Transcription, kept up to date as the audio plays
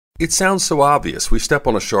It sounds so obvious. We step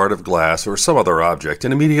on a shard of glass or some other object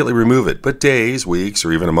and immediately remove it, but days, weeks,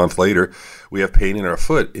 or even a month later, we have pain in our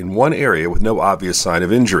foot in one area with no obvious sign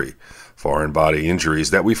of injury. Foreign body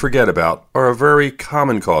injuries that we forget about are a very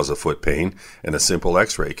common cause of foot pain, and a simple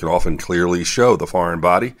x-ray can often clearly show the foreign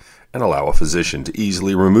body and allow a physician to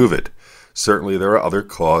easily remove it. Certainly there are other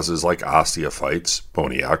causes like osteophytes,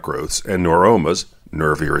 bony outgrowths, and neuromas,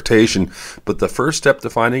 nerve irritation, but the first step to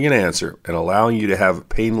finding an answer and allowing you to have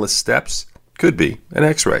painless steps could be an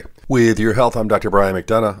x-ray. With your health, I'm Dr. Brian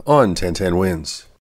McDonough on 1010 Wins.